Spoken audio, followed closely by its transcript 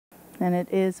and it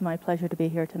is my pleasure to be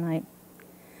here tonight.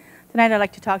 Tonight I'd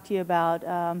like to talk to you about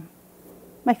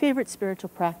my favorite spiritual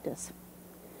practice.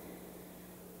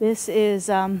 This is,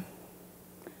 I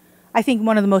think,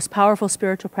 one of the most powerful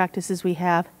spiritual practices we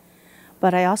have,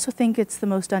 but I also think it's the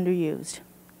most underused,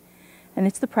 and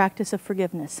it's the practice of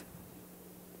forgiveness.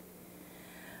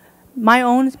 My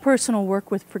own personal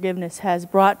work with forgiveness has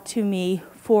brought to me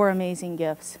 4 amazing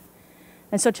gifts.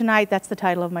 And so tonight, that's the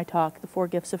title of my talk, The 4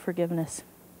 Gifts of Forgiveness.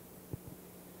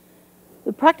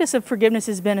 The practice of forgiveness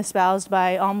has been espoused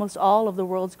by almost all of the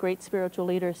world's great spiritual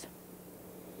leaders.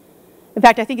 In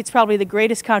fact, I think it's probably the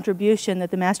greatest contribution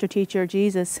that the master teacher,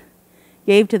 Jesus,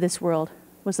 gave to this world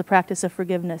was the practice of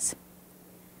forgiveness.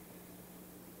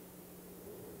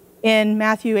 In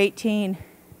Matthew 18,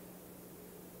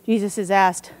 Jesus is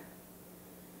asked,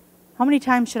 "How many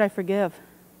times should I forgive?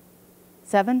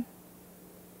 7?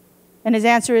 And his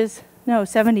answer is, no,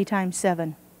 70 times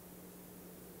 7.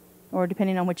 Or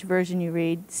depending on which version you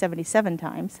read, 77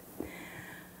 times.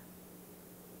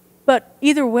 But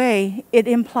either way, it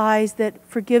implies that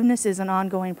forgiveness is an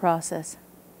ongoing process,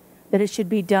 that it should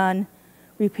be done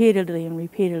repeatedly and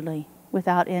repeatedly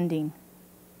without ending.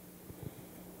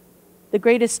 The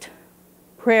greatest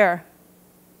prayer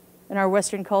in our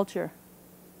Western culture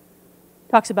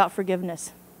talks about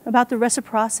forgiveness, about the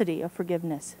reciprocity of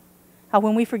forgiveness. How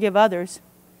when we forgive others,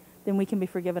 then we can be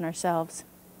forgiven ourselves.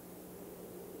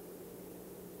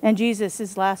 And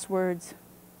Jesus' last words,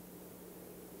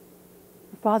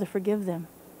 "Father, forgive them."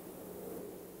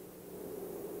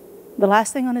 The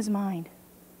last thing on his mind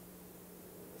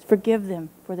is forgive them,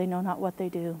 for they know not what they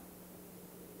do.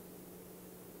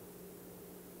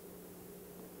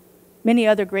 Many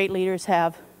other great leaders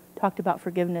have talked about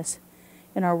forgiveness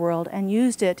in our world and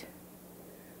used it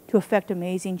to effect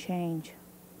amazing change.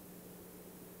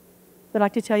 I'd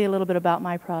like to tell you a little bit about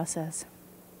my process.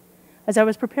 As I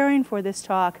was preparing for this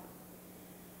talk,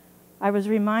 I was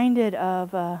reminded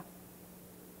of a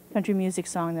country music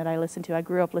song that I listened to. I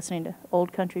grew up listening to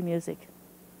old country music.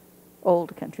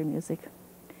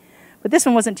 But this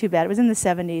one wasn't too bad. It was in the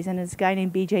 70s, and it's a guy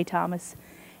named B.J. Thomas.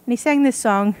 And he sang this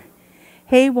song,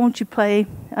 "Hey, won't you play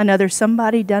another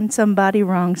somebody done somebody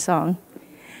wrong song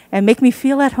and make me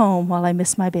feel at home while I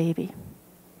miss my baby."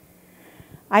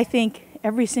 I think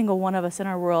every single one of us in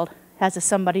our world has a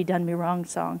somebody done me wrong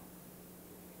song.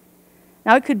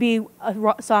 Now, it could be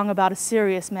a song about a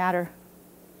serious matter.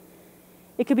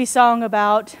 It could be a song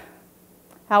about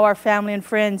how our family and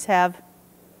friends have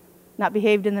not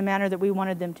behaved in the manner that we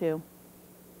wanted them to.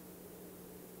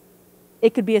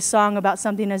 It could be a song about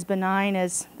something as benign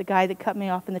as the guy that cut me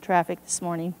off in the traffic this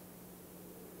morning.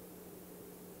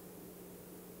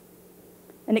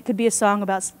 And it could be a song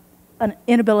about an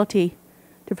inability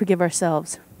to forgive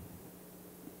ourselves.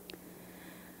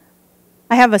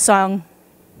 I have a song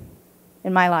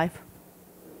in my life.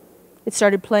 It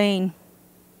started playing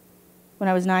when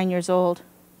I was 9 years old.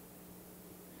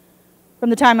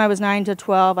 From the time I was 9 to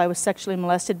 12, I was sexually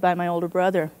molested by my older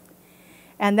brother.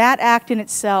 And that act in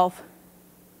itself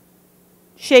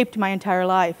shaped my entire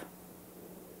life.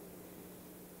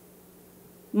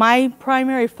 My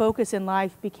primary focus in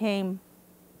life became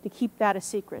to keep that a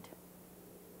secret.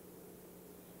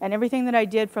 And everything that I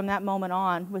did from that moment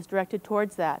on was directed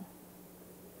towards that.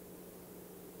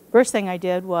 First thing I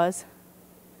did was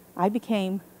I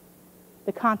became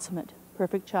the consummate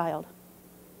perfect child.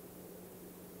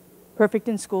 Perfect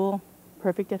in school,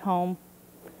 perfect at home,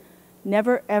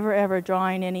 never, ever, ever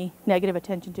drawing any negative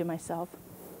attention to myself.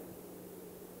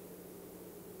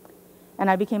 And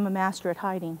I became a master at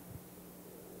hiding.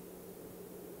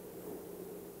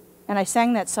 And I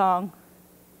sang that song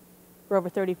for over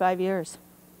 35 years.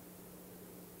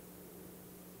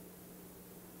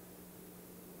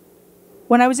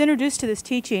 When I was introduced to this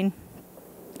teaching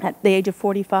at the age of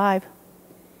 45,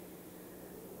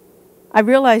 I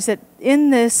realized that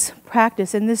in this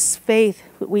practice, in this faith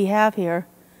that we have here,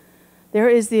 there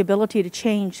is the ability to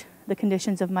change the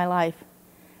conditions of my life.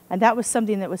 And that was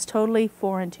something that was totally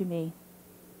foreign to me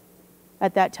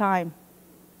at that time.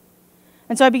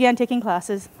 And so I began taking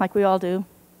classes, like we all do.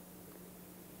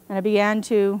 And I began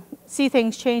to see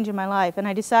things change in my life. And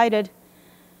I decided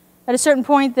at a certain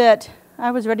point that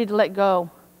I was ready to let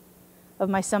go of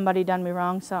my "Somebody Done Me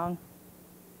Wrong" song.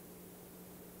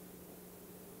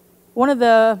 One of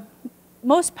the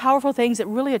most powerful things that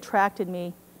really attracted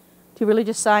me to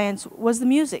religious science was the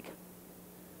music.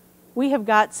 We have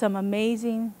got some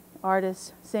amazing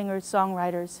artists, singers,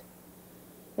 songwriters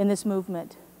in this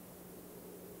movement.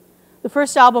 The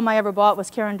first album I ever bought was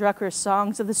Karen Drucker's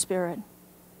Songs of the Spirit.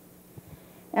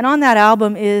 And on that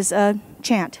album is a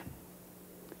chant.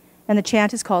 And the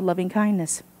chant is called Loving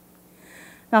Kindness.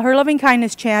 Now, her loving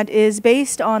kindness chant is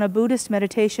based on a Buddhist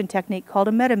meditation technique called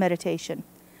a metta meditation.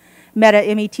 Metta,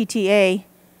 M-E-T-T-A,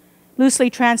 loosely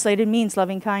translated means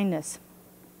loving kindness.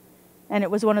 And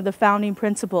it was one of the founding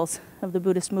principles of the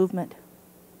Buddhist movement.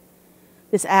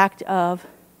 This act of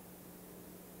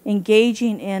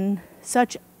engaging in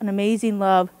such an amazing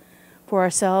love for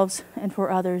ourselves and for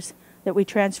others that we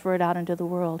transfer it out into the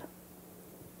world.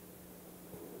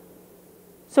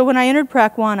 So when I entered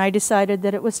Prac 1, I decided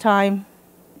that it was time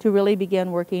to really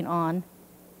begin working on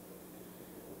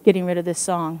getting rid of this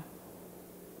song.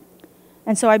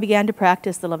 And so I began to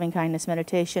practice the loving kindness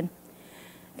meditation.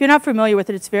 If you're not familiar with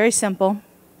it, it's very simple.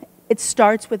 It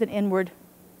starts with an inward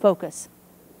focus,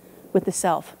 with the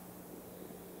self.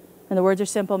 And the words are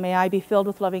simple: may I be filled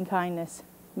with loving kindness,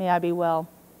 may I be well,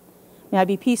 may I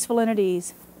be peaceful and at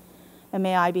ease, and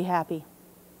may I be happy.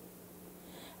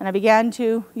 And I began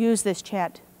to use this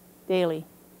chant daily,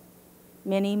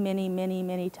 many, many, many,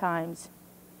 many times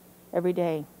every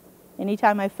day.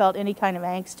 Anytime I felt any kind of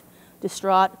angst,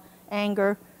 distraught,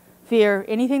 anger, fear,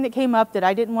 anything that came up that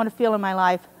I didn't want to feel in my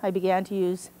life, I began to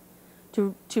use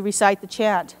to recite the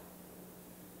chant.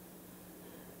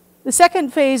 The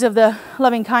second phase of the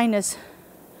loving kindness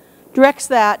directs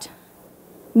that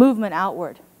movement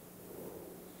outward.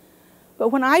 But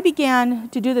when I began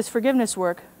to do this forgiveness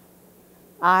work,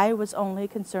 I was only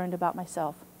concerned about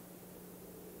myself.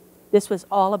 This was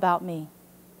all about me.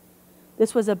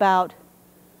 This was about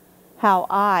how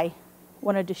I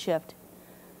wanted to shift.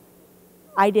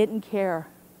 I didn't care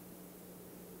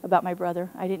about my brother.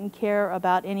 I didn't care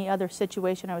about any other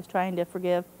situation I was trying to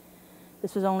forgive.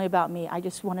 This was only about me. I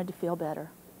just wanted to feel better.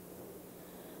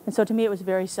 And so to me it was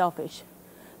very selfish.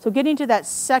 So getting to that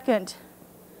second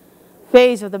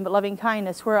phase of the loving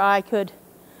kindness, where I could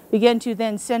begin to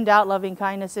then send out loving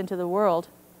kindness into the world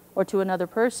or to another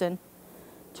person,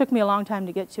 took me a long time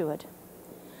to get to it.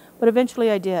 But eventually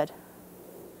I did.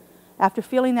 After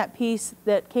feeling that peace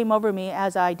that came over me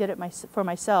as I did it for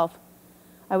myself,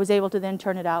 I was able to then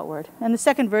turn it outward. And the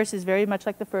second verse is very much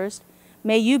like the first.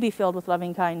 May you be filled with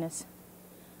loving kindness.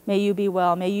 May you be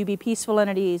well. May you be peaceful and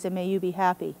at ease, and may you be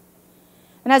happy.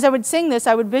 And as I would sing this,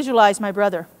 I would visualize my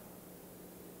brother.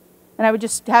 And I would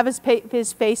just have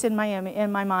his face in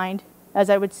my mind as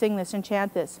I would sing this and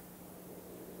chant this.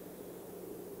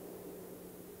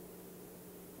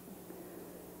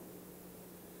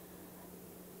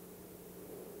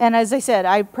 And as I said,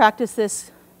 I practiced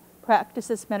this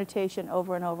meditation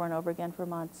over and over and over again for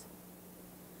months.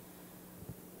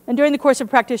 And during the course of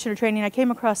practitioner training, I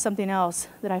came across something else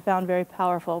that I found very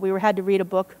powerful. We had to read a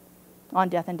book on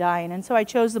death and dying. And so I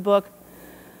chose the book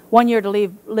 1 Year to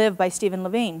Live by Stephen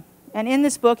Levine. And in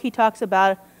this book, he talks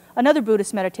about another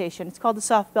Buddhist meditation. It's called the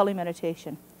soft belly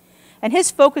meditation. And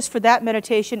his focus for that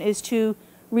meditation is to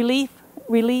relieve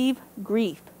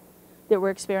grief that we're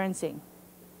experiencing.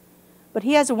 But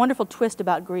he has a wonderful twist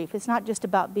about grief. It's not just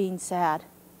about being sad.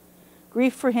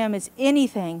 Grief for him is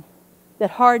anything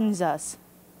that hardens us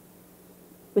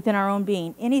within our own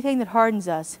being. Anything that hardens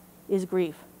us is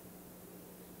grief.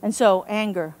 And so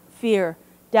anger, fear,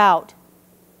 doubt,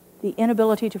 the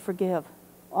inability to forgive,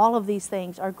 all of these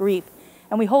things are grief.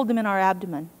 And we hold them in our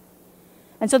abdomen.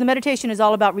 And so the meditation is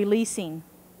all about releasing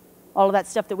all of that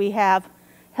stuff that we have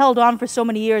held on for so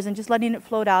many years and just letting it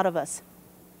float out of us.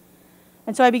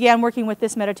 And so I began working with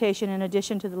this meditation in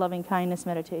addition to the loving kindness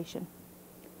meditation.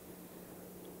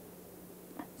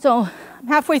 So I'm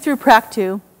halfway through Prac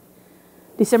 2,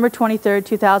 December 23rd,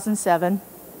 2007,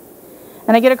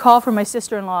 and I get a call from my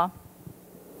sister-in-law.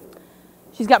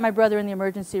 She's got my brother in the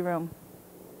emergency room.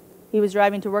 He was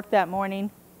driving to work that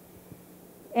morning,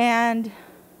 and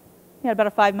he had about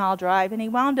a 5-mile drive, and he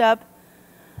wound up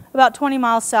about 20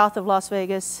 miles south of Las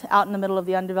Vegas, out in the middle of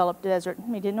the undeveloped desert.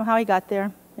 He didn't know how he got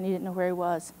there, and he didn't know where he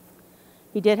was.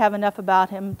 He did have enough about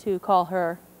him to call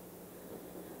her.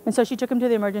 And so she took him to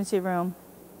the emergency room,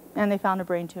 and they found a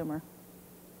brain tumor.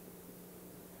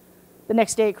 The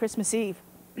next day, Christmas Eve,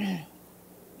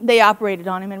 they operated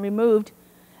on him and removed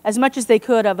as much as they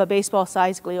could of a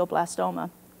baseball-sized glioblastoma,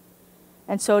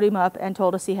 and sewed him up and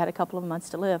told us he had a couple of months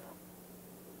to live.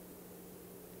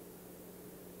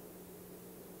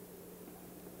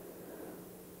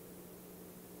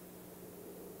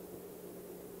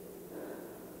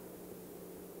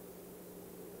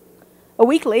 A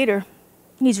week later,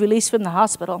 he's released from the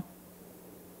hospital,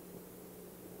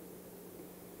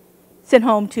 sent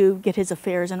home to get his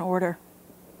affairs in order.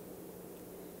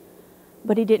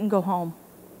 But he didn't go home.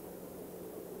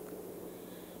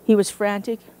 He was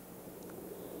frantic.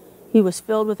 He was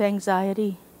filled with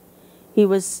anxiety. He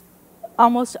was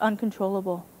almost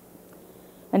uncontrollable.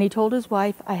 And he told his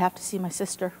wife, "I have to see my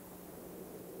sister."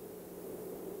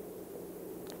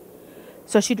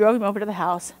 So she drove him over to the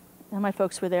house, and my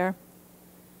folks were there.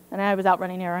 And I was out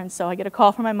running errands, so I get a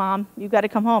call from my mom. "You've got to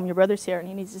come home. Your brother's here, and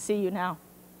he needs to see you now."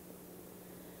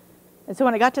 And so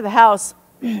when I got to the house,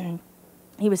 he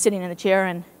was sitting in a chair,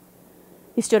 and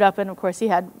he stood up, and of course he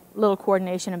had little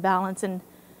coordination and balance. And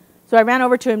so I ran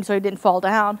over to him so he didn't fall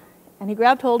down, and he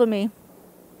grabbed hold of me,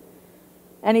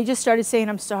 and he just started saying,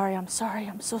 "I'm sorry, I'm sorry,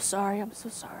 I'm so sorry, I'm so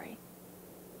sorry."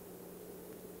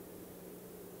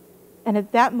 And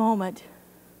at that moment,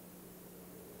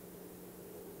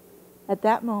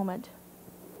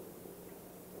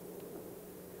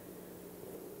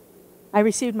 I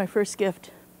received my first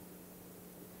gift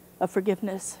of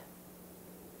forgiveness.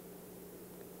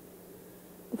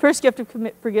 The first gift of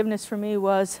forgiveness for me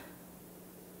was,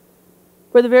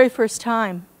 for the very first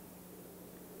time,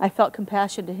 I felt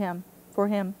compassion for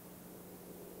him.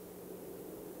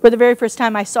 For the very first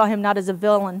time, I saw him not as a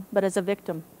villain, but as a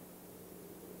victim.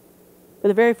 For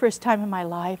the very first time in my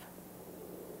life,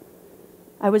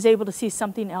 I was able to see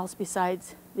something else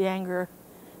besides the anger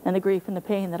and the grief and the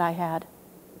pain that I had.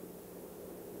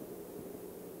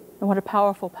 And what a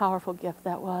powerful, powerful gift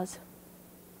that was.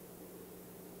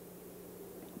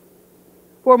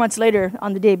 4 months later,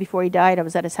 on the day before he died, I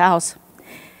was at his house,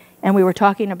 and we were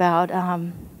talking about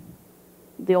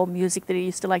the old music that he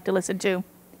used to like to listen to,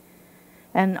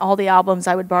 and all the albums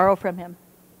I would borrow from him.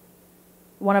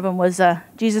 One of them was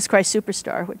Jesus Christ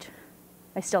Superstar, which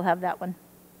I still have that one.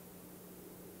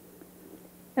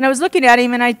 And I was looking at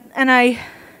him, and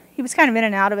he was kind of in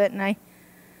and out of it, and I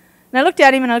looked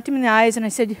at him, and I looked him in the eyes, and I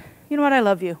said, "You know what, I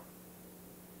love you."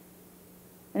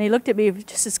 And he looked at me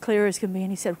just as clear as can be,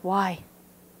 and he said, "Why?"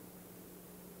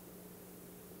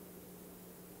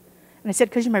 And I said,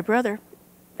 "Because you're my brother,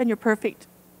 and you're perfect,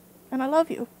 and I love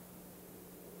you."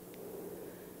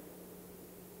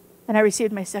 And I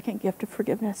received my second gift of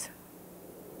forgiveness,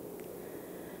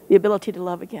 the ability to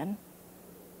love again.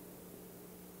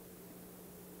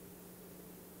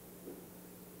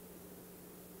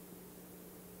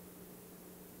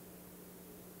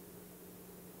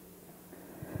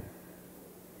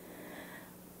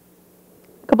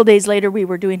 A couple days later, we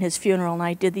were doing his funeral, and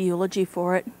I did the eulogy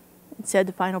for it and said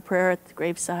the final prayer at the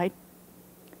graveside.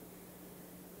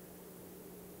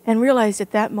 And realized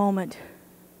at that moment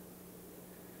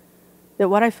that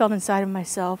what I felt inside of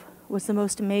myself was the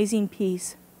most amazing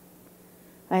peace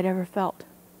I had ever felt.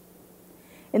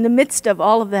 In the midst of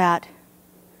all of that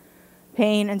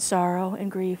pain and sorrow and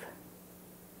grief,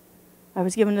 I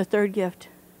was given the third gift,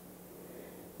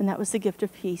 and that was the gift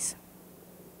of peace.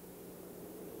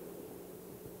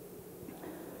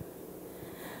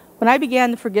 When I began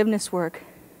the forgiveness work,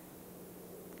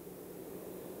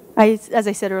 as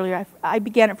I said earlier, I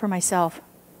began it for myself.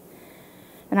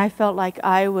 And I felt like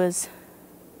I was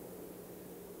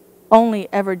only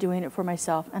ever doing it for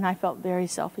myself, and I felt very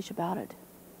selfish about it.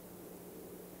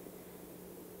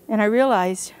 And I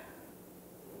realized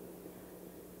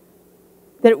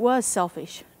that it was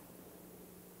selfish.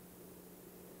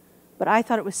 But I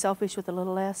thought it was selfish with a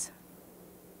little s.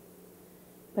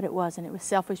 But it wasn't. It was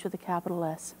selfish with a capital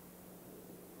S.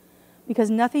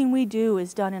 Because nothing we do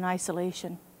is done in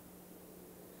isolation.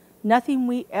 Nothing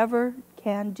we ever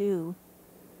can do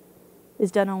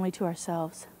is done only to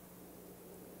ourselves.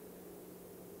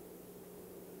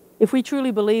 If we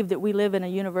truly believe that we live in a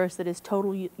universe that is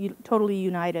totally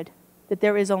united, that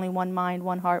there is only one mind,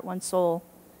 one heart, one soul,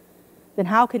 then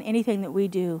how can anything that we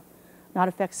do not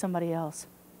affect somebody else?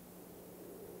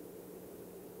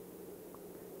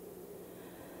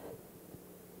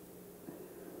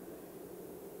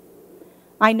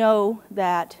 I know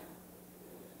that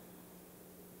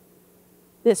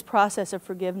this process of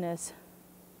forgiveness,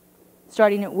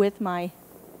 starting it with myself,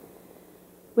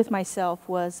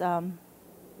 was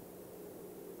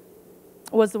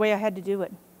the way I had to do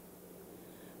it.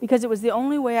 Because it was the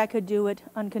only way I could do it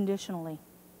unconditionally.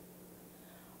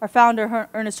 Our founder,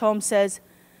 Ernest Holmes, says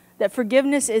that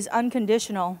forgiveness is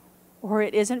unconditional, or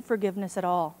it isn't forgiveness at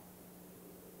all.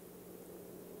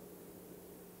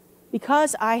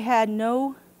 Because I had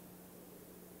no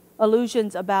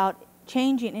illusions about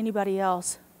changing anybody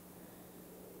else,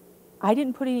 I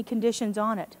didn't put any conditions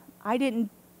on it. I didn't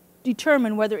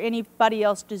determine whether anybody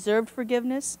else deserved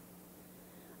forgiveness.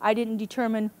 I didn't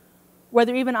determine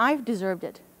whether even I deserved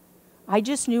it. I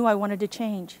just knew I wanted to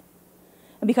change.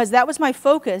 And because that was my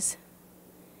focus,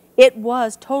 it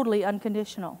was totally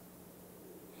unconditional.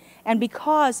 And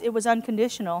because it was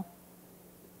unconditional,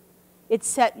 it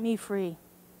set me free.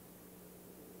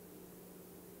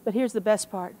 But here's the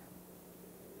best part.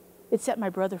 It set my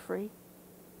brother free.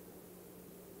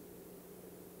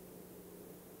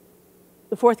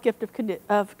 The fourth gift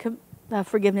of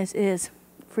forgiveness is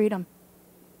freedom.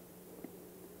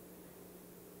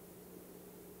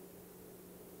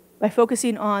 by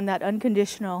focusing on that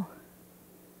unconditional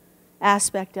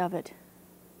aspect of it,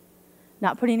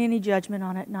 not putting any judgment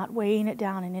on it, not weighing it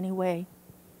down in any way,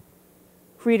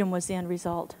 freedom was the end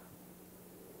result.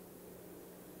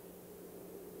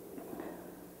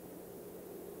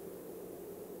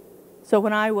 So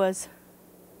when I was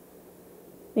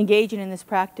engaging in this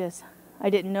practice,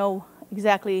 I didn't know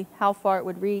exactly how far it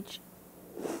would reach.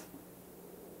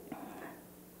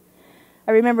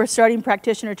 I remember starting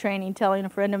practitioner training, telling a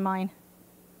friend of mine,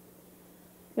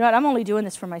 you know what, I'm only doing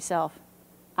this for myself.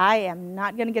 I am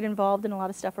not going to get involved in a lot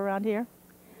of stuff around here.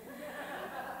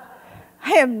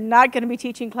 I am not going to be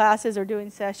teaching classes or doing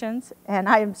sessions, and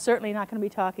I am certainly not going to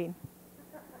be talking.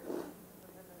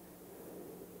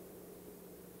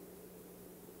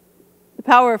 The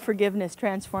power of forgiveness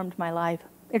transformed my life.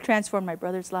 It transformed my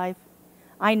brother's life.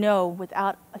 I know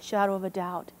without a shadow of a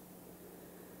doubt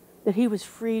that he was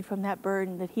freed from that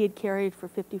burden that he had carried for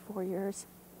 54 years.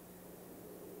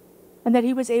 And that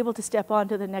he was able to step on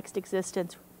to the next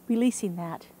existence, releasing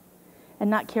that and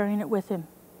not carrying it with him.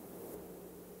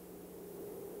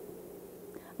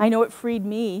 I know it freed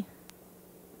me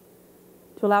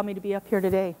to allow me to be up here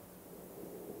today.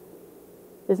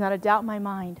 There's not a doubt in my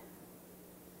mind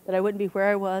that I wouldn't be where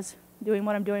I was, doing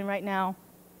what I'm doing right now,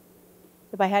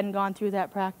 if I hadn't gone through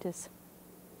that practice.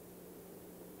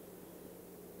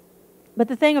 But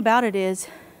the thing about it is,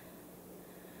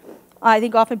 I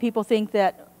think often people think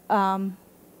that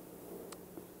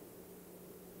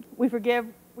we forgive,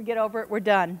 we get over it, we're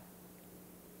done.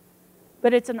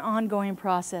 But it's an ongoing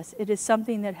process. It is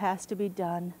something that has to be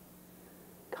done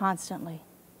constantly.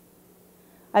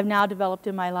 I've now developed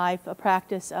in my life a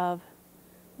practice of,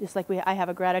 just like I have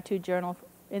a gratitude journal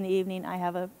in the evening, I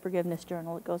have a forgiveness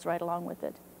journal that goes right along with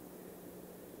it.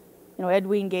 You know,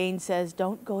 Edwin Gaines says,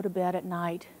 don't go to bed at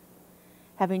night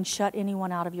having shut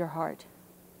anyone out of your heart.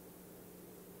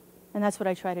 And that's what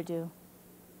I try to do.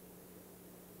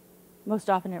 Most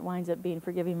often it winds up being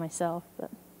forgiving myself, but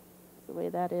that's the way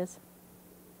that is.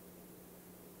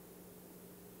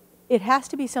 It has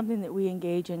to be something that we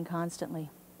engage in constantly.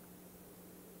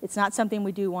 It's not something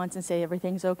we do once and say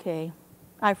everything's okay.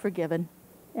 I've forgiven.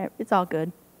 It's all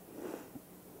good.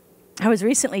 I was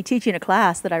recently teaching a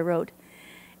class that I wrote,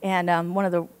 and one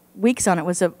of the weeks on it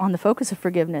was on the focus of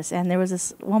forgiveness, and there was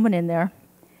this woman in there,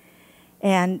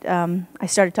 and I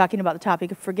started talking about the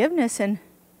topic of forgiveness, and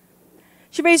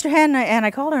she raised her hand, and I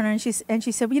called her, and she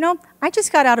said, well, you know, I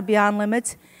just got out of Beyond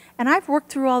Limits, and I've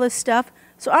worked through all this stuff,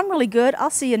 so I'm really good. I'll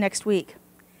see you next week.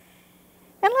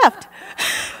 And left.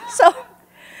 So,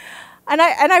 and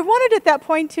I wanted at that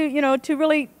point to, you know, to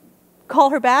really call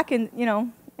her back and, you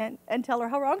know, and tell her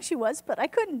how wrong she was, but I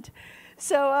couldn't.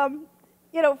 So,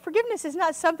 you know, forgiveness is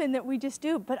not something that we just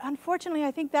do, but unfortunately,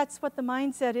 I think that's what the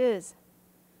mindset is.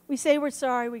 We say we're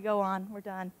sorry, we go on, we're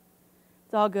done.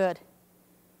 It's all good.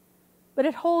 But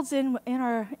it holds in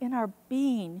our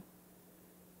being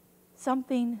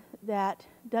something that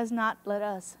does not let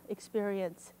us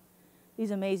experience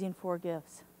these amazing four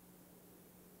gifts.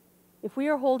 If we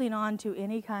are holding on to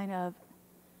any kind of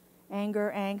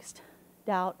anger, angst,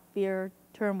 doubt, fear,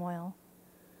 turmoil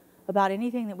about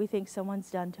anything that we think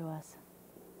someone's done to us,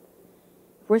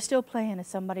 if we're still playing a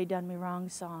somebody done me wrong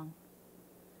song,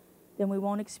 then we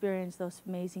won't experience those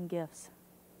amazing gifts.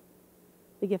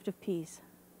 The gift of peace,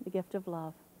 the gift of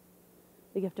love,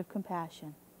 the gift of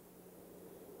compassion,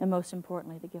 and most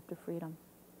importantly, the gift of freedom.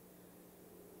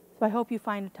 So I hope you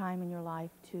find a time in your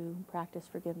life to practice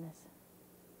forgiveness.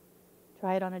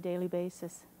 Try it on a daily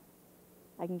basis.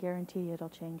 I can guarantee you it'll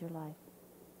change your life.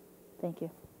 Thank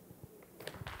you.